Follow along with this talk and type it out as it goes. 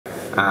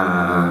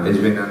Ells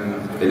venen,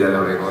 ella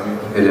d'Oregon,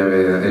 ell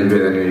ve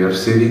de New York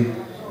City.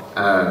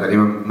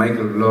 Tenim en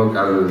Michael Block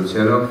al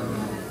cello.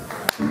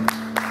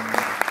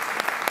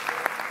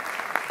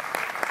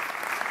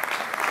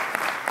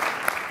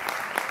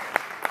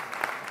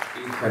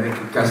 I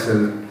Hanneke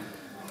Cassel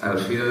al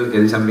Fiddle.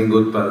 Ells han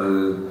vingut per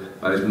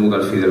Smoke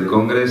al Fiddle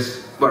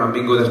Congress. Bueno, han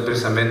vingut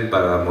expressament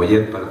per a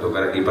Mollet, per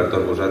tocar aquí per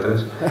tots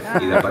vosaltres,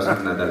 i de pas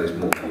han anat a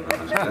l'Smoke a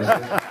les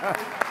classes.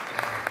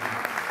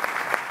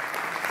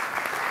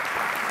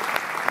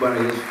 Bueno,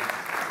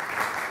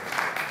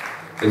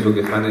 ells el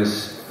que fan és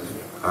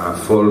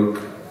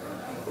folk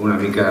una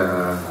mica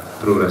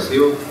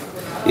progressiu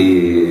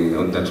i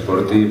on te'ns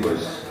porti,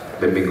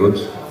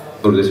 benvinguts,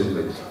 us deixo amb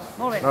ells.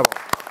 Molt bé.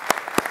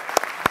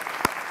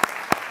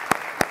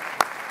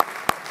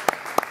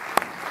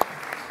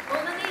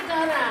 Bona nit,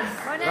 Ras.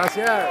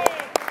 Gràcies.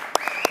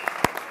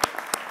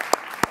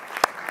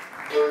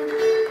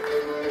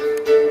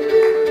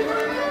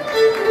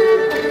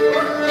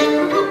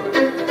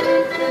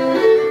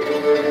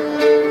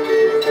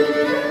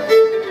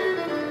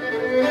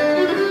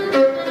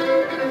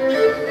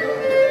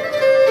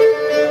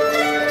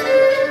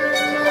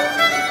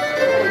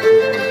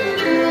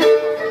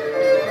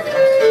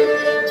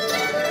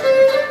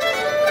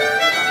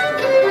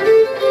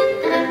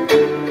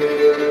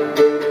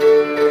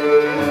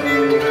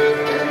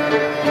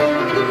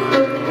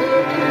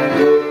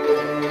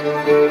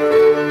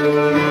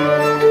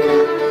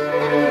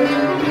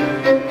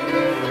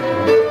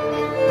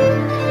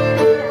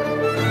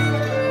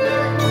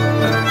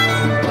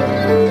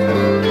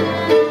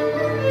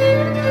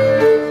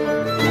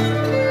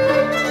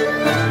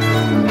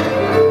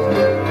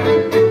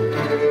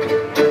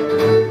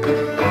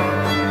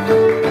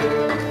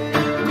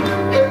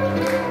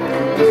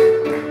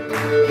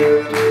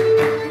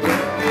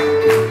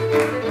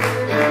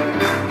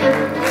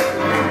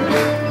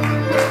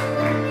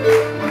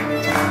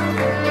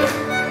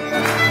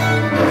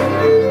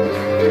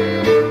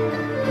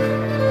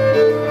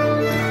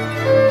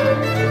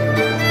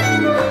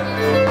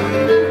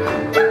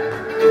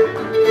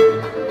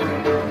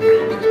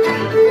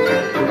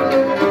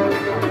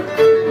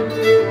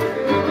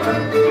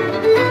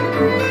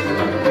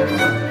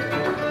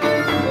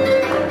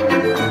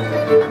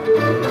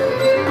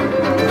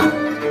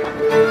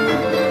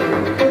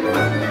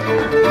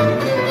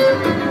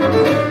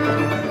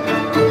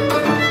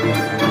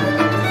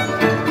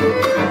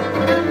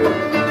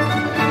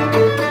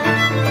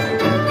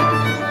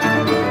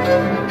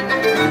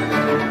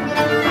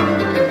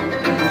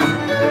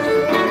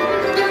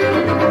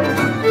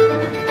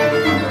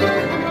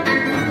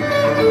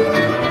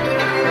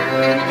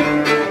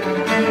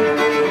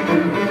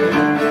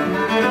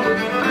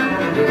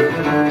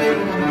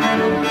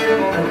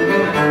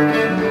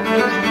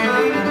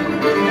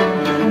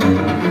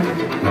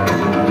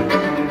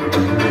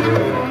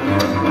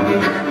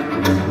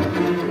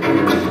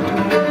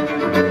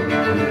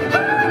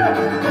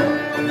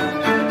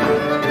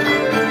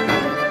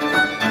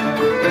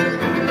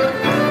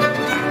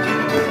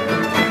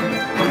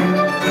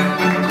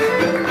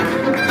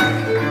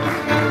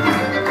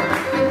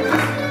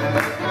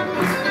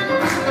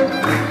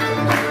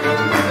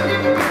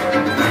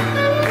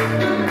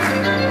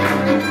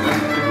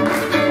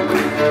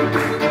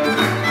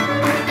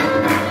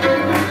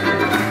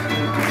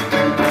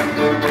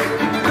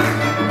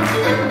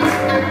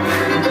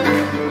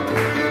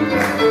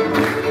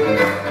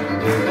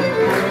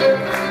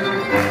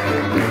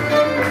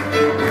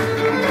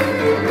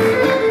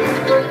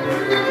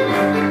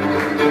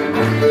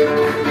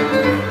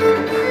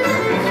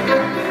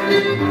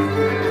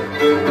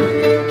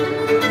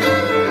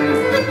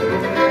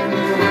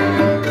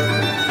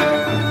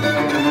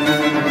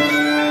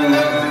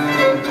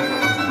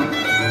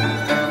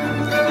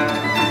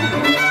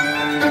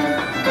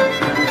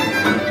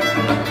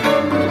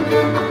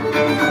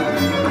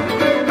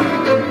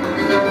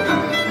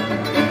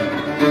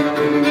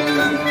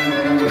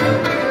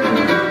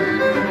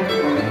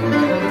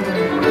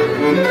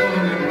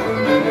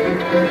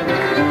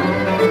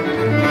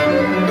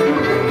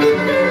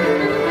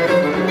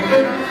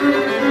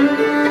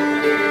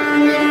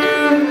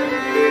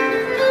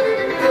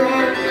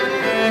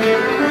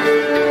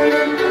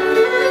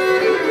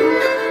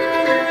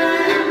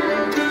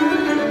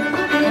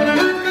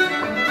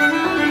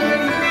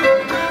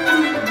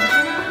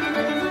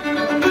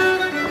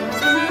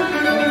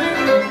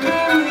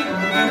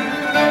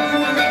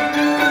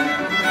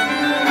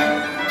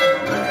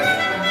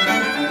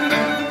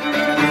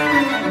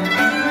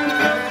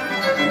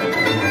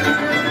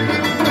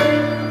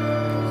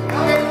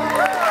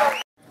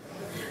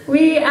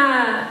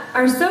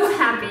 are so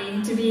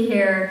happy to be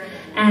here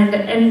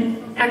and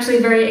actually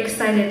very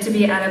excited to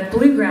be at a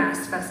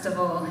bluegrass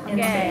festival in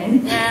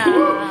Spain. Yeah.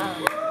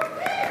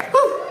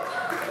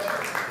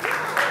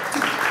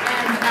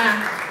 And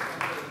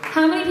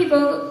how many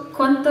people,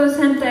 cuántos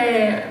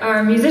gente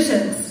are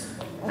musicians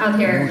out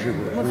here?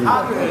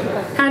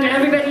 100,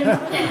 everybody?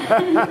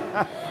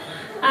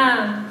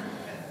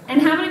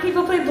 And how many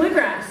people play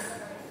bluegrass?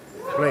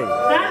 Great.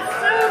 That's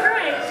so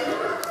great.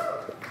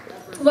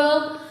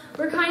 Well,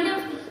 we're kind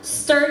of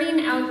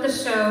starting out the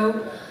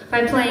show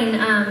by playing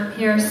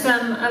here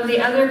some of the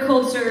other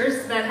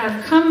cultures that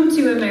have come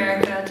to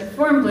America to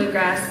form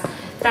bluegrass.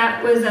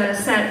 That was a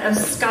set of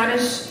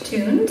Scottish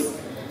tunes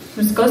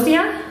from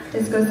Scotia,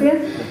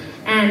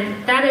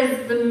 and that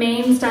is the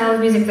main style of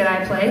music that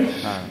I play.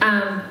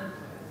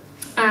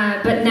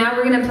 But now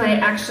we're going to play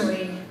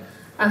actually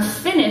a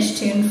Finnish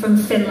tune from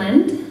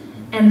Finland,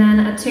 and then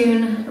a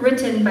tune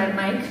written by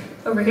Mike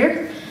over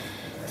here.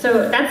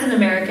 So that's an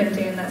American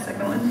tune, that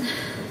second one.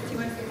 Do you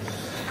want to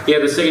say? Yeah,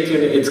 the second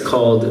tune, it's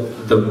called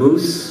The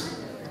Moose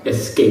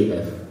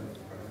Escapeth.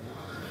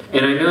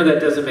 And I know that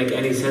doesn't make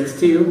any sense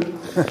to you,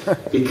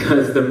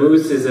 because the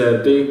moose is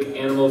a big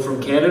animal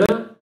from Canada.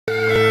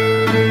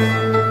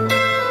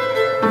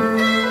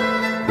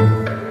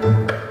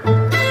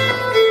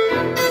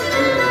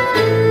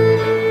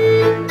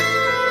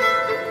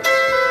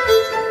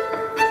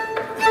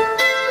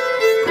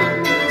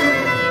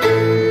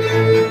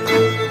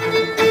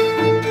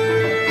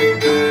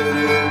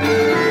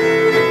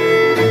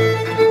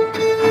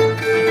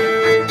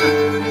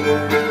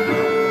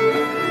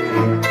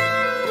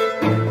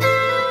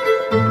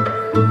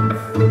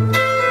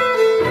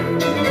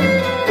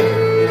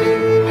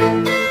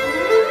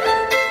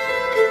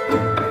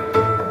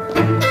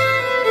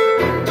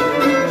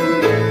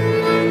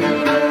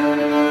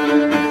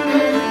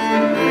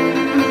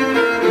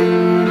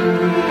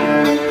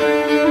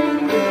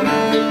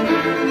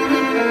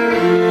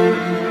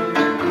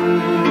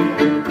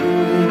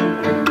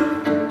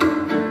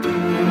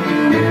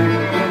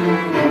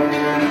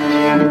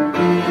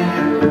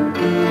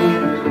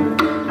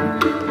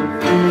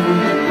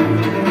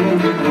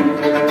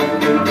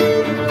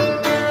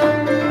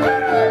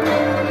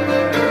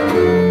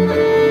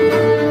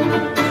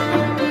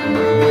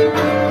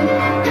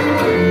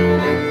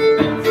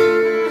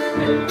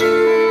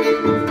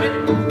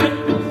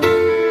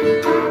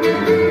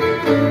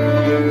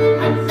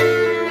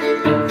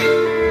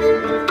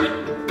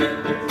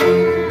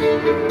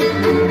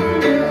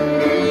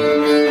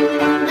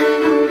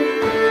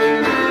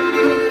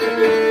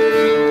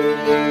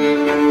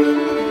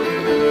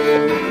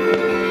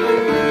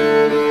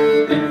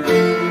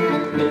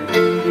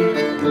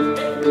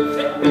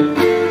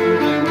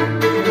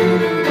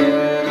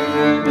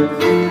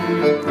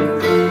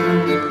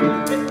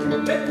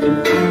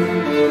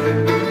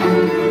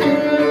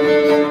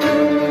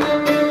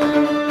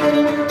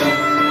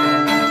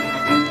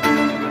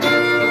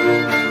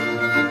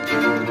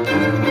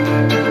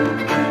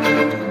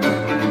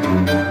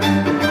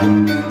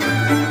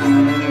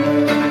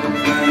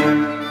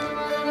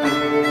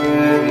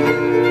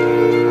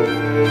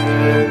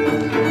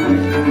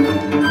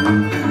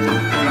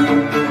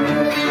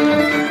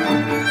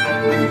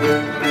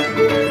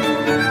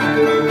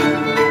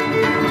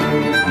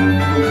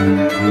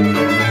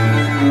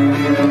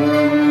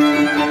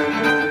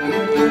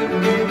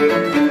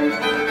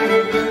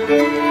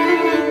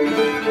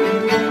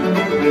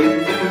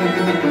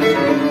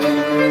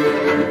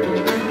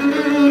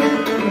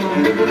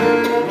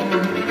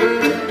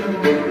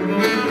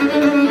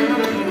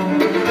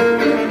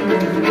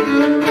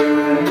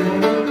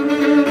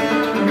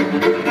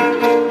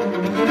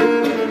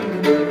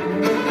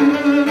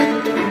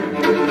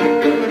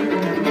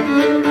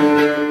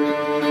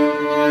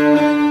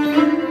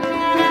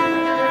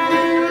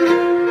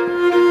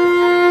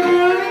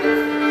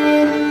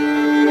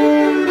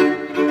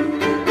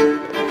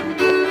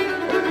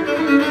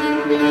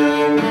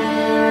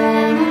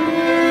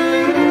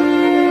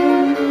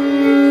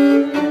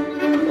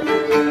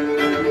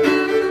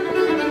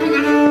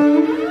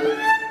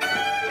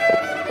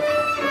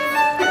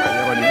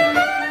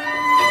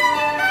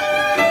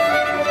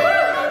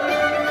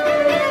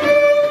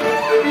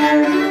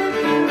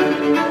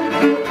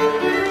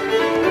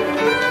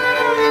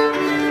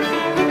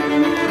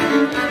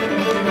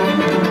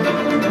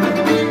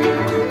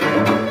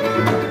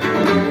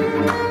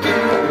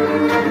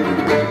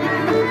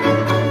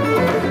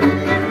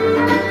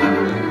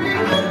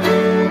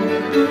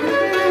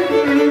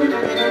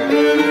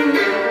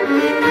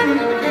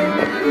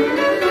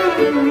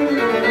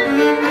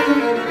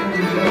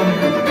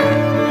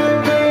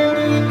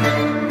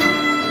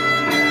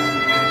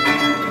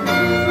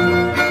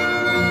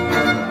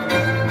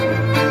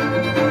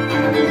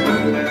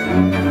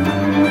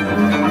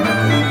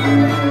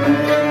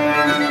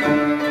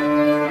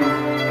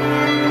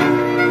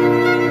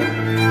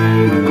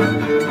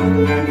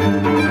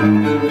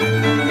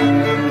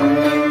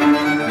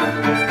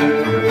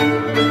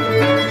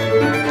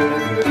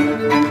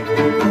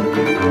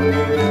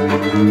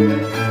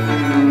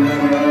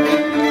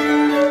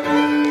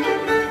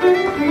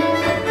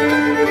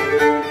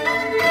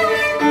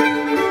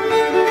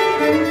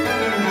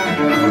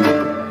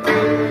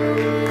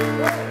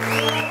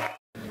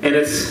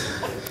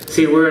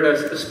 See, we're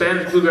at a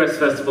Spanish Bluegrass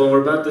Festival, and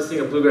we're about to sing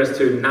a bluegrass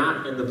tune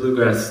not in the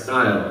bluegrass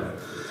style.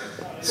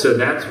 So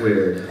that's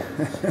weird,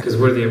 because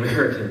we're the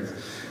Americans.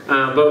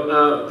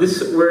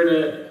 We're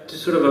in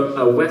just sort of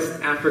a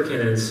West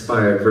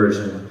African-inspired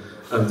version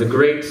of the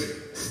great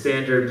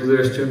standard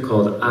bluegrass tune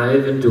called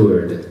I've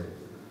Endured.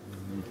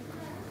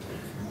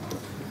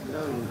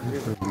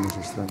 Més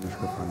estranyes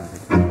que fan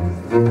aquest.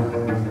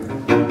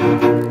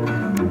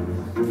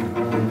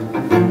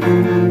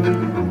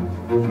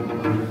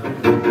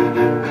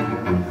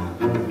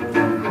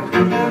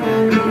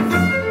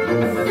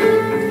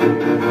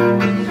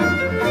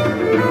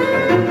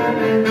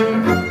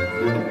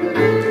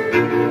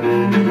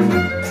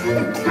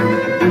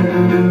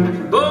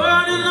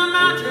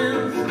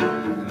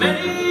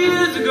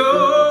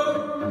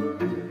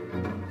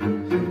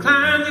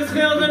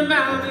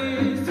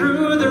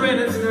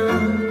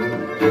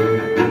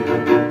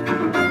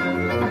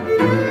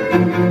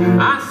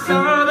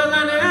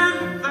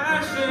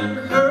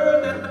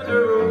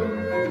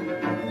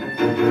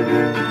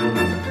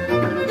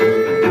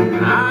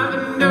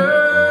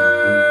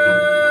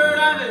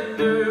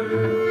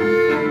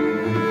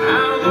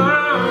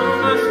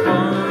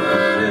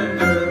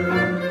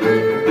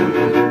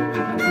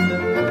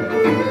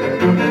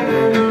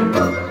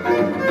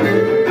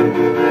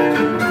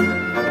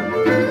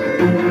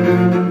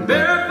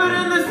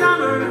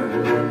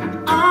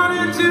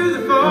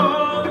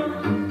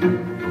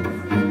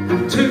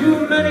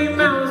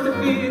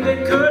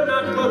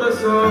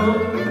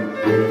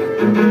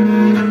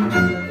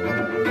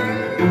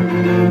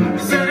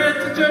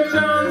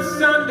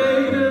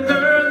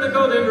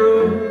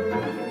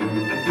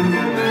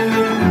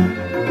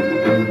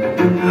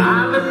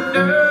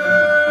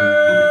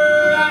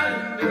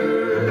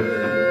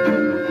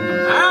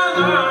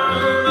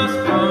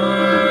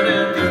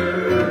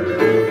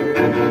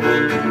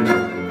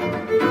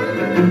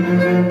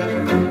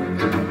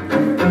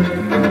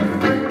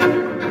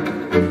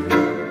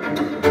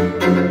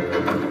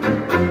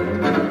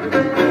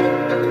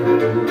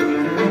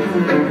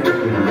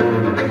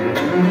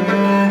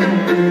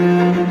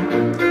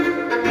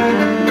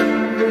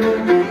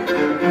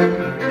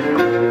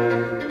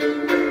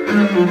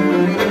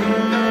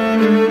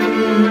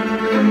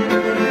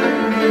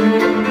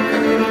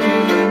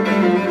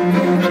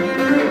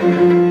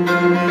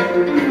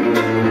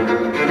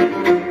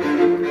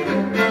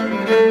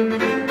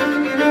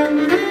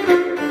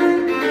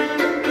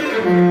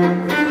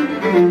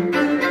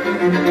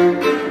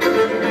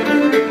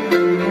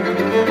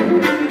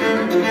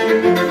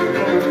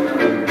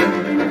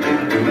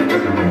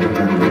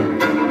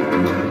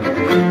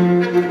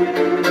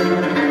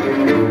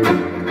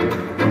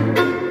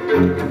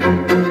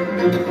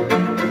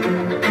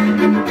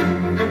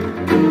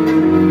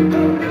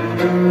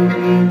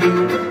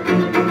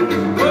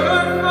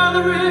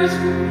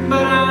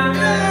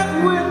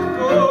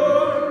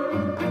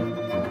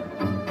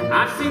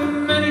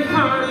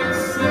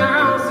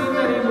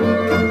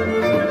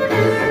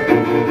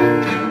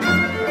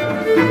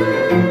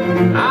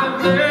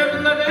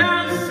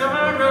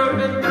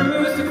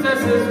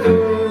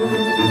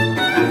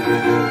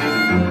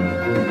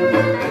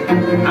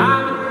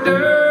 I'm